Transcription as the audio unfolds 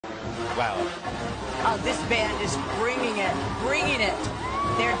Wow. Oh, this band is bringing it, bringing it.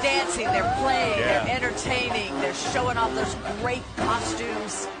 They're dancing, they're playing, they're entertaining, they're showing off those great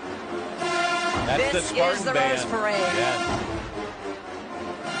costumes. That's this the Spartan is the band. Rose Parade. Yes.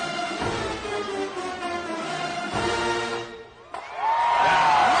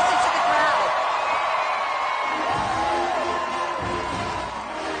 Listen to the crowd.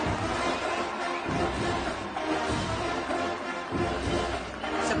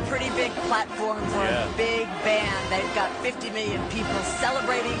 It's a pretty big platform for a big band. They've got 50 million people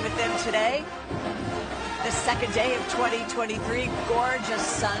celebrating with them today. The second day of 2023, gorgeous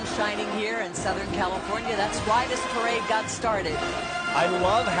sun shining here in Southern California. That's why this parade got started. I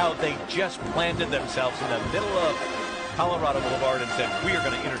love how they just planted themselves in the middle of Colorado Boulevard and said, "We are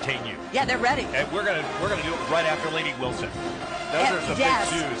going to entertain you." Yeah, they're ready. And we're going to do it right after Lady Wilson. Those are some big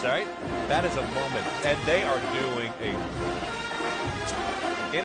shoes, all right? That is a moment, and they are doing a